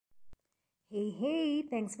Hey, hey,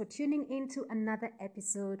 thanks for tuning in to another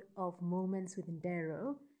episode of Moments with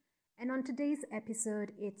Ndero. And on today's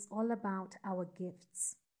episode, it's all about our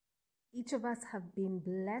gifts. Each of us have been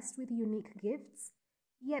blessed with unique gifts,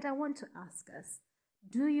 yet I want to ask us,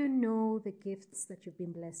 do you know the gifts that you've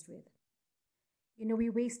been blessed with? We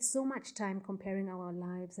waste so much time comparing our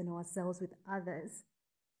lives and ourselves with others,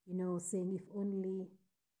 saying, if only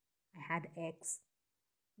I had X,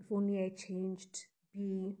 if only I changed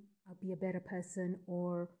B, I'll be a better person,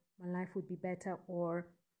 or my life would be better, or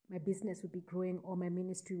my business would be growing, or my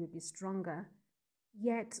ministry would be stronger.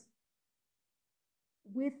 Yet,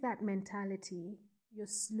 with that mentality, you're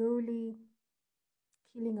slowly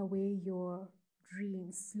killing away your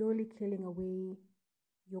dreams, slowly killing away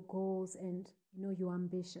your goals and your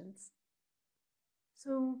ambitions.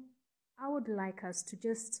 So I would like us to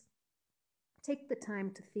just take the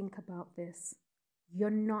time to think about this.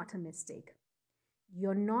 You're not a mistake.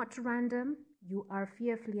 You're not random. You are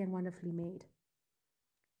fearfully and wonderfully made.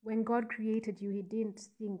 When God created you, He didn't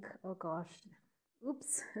think, oh gosh,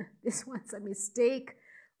 oops, this one's a mistake.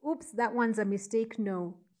 Oops, that one's a mistake.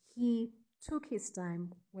 No, He took His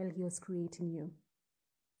time while He was creating you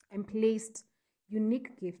and placed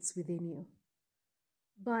unique gifts within you.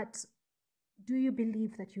 But do you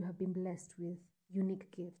believe that you have been blessed with unique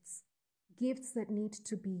gifts? Gifts that need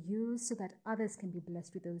to be used so that others can be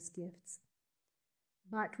blessed with those gifts.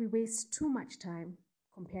 But we waste too much time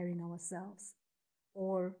comparing ourselves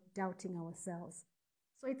or doubting ourselves.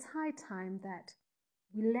 So it's high time that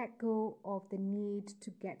we let go of the need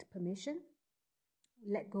to get permission,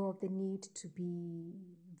 let go of the need to be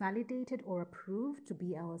validated or approved to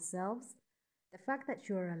be ourselves. The fact that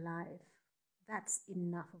you're alive, that's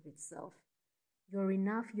enough of itself. You're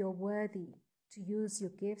enough, you're worthy to use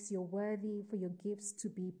your gifts, you're worthy for your gifts to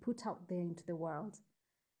be put out there into the world.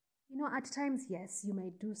 At times, yes, you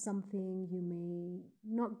may do something, you may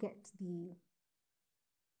not get the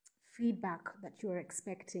feedback that you're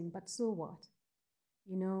expecting, but so what?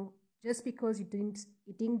 Just because it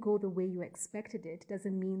didn't go the way you expected it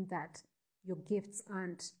doesn't mean that your gifts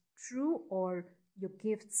aren't true or your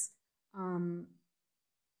gifts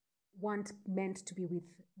weren't meant to be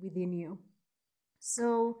within you.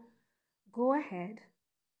 So go ahead,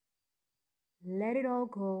 let it all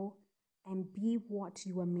go, and be what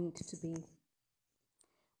you were made to be.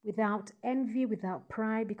 Without envy, without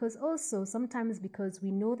pride, because also sometimes because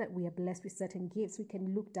we know that we are blessed with certain gifts, we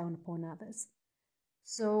can look down upon others.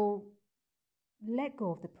 So let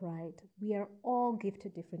go of the pride. We are all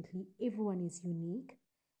gifted differently. Everyone is unique,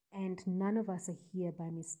 and none of us are here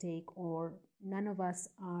by mistake, or none of us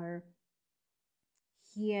are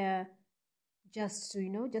here just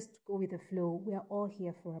to, just go with the flow. We are all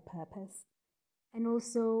here for a purpose. And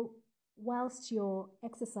also, whilst you're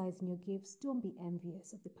exercising your gifts, don't be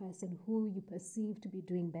envious of the person who you perceive to be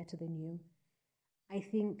doing better than you. I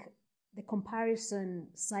think the comparison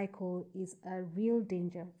cycle is a real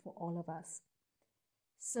danger for all of us.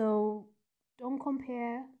 So don't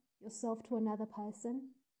compare yourself to another person.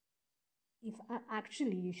 If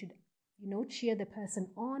actually you should, cheer the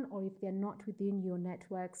person on, or if they're not within your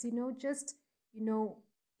networks, just,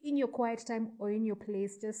 in your quiet time or in your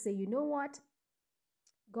place, just say, you know what?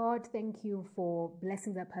 God, thank you for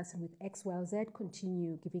blessing that person with X, Y, or Z.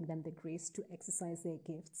 Continue giving them the grace to exercise their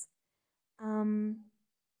gifts. And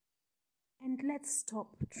let's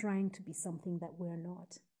stop trying to be something that we're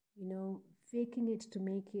not. Faking it to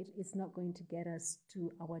make it is not going to get us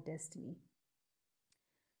to our destiny.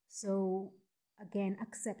 So, again,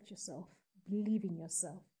 accept yourself, believe in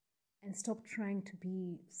yourself, and stop trying to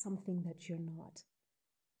be something that you're not.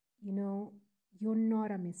 You're not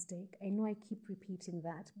a mistake. I know I keep repeating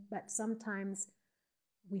that, but sometimes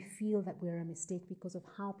we feel that we're a mistake because of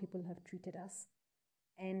how people have treated us.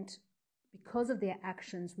 And because of their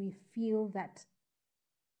actions, we feel that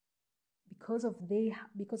because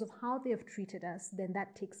of how they have treated us, then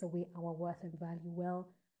that takes away our worth and value. Well,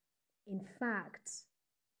 in fact,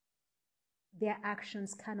 their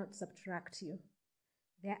actions cannot subtract you.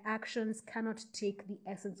 Their actions cannot take the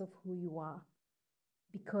essence of who you are,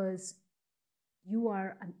 because you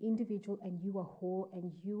are an individual and you are whole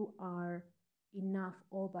and you are enough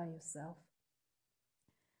all by yourself.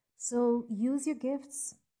 So use your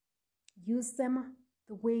gifts, use them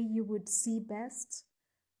the way you would see best.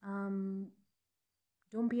 Don't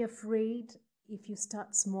be afraid if you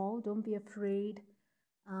start small. Don't be afraid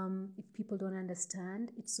if people don't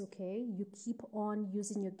understand. It's okay. You keep on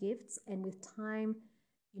using your gifts, and with time,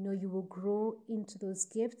 you will grow into those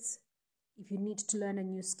gifts. If you need to learn a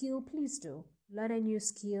new skill, please do. Learn a new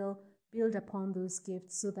skill, build upon those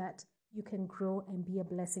gifts so that you can grow and be a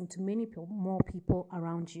blessing to many more people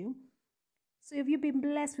around you. So if you've been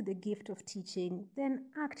blessed with the gift of teaching, then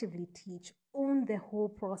actively teach, own the whole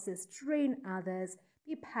process, train others,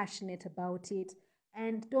 be passionate about it,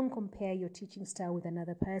 and don't compare your teaching style with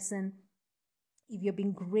another person. If you've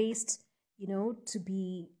been graced, to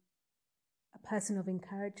be a person of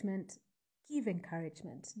encouragement, give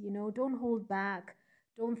encouragement. Don't hold back.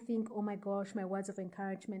 Don't think, oh my gosh, my words of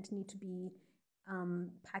encouragement need to be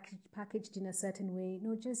packaged in a certain way.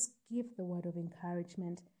 No, just give the word of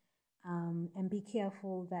encouragement. And be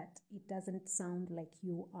careful that it doesn't sound like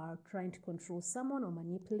you are trying to control someone or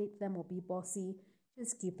manipulate them or be bossy.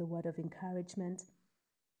 Just give the word of encouragement.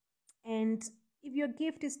 And if your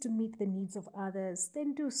gift is to meet the needs of others,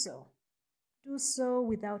 then do so. Do so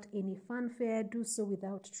without any fanfare. Do so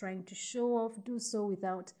without trying to show off. Do so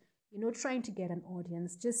without, trying to get an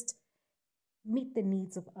audience. Just meet the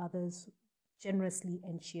needs of others generously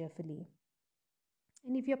and cheerfully.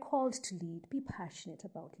 And if you're called to lead, be passionate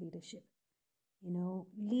about leadership.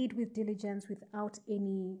 Lead with diligence without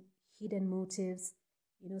any hidden motives.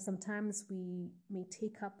 Sometimes we may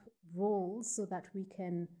take up roles so that we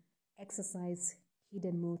can exercise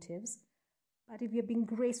hidden motives. But if you're being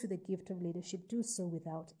graced with the gift of leadership, do so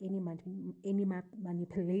without any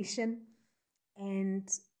manipulation. And,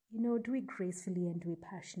 do it gracefully and do it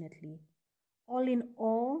passionately. All in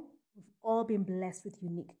all, we've all been blessed with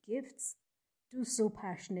unique gifts. Do so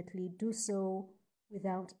passionately, do so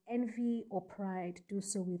without envy or pride, do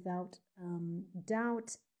so without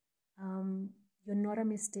doubt. You're not a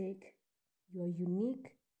mistake, you're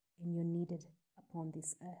unique, and you're needed upon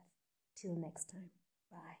this earth. Till next time,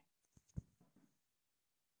 bye.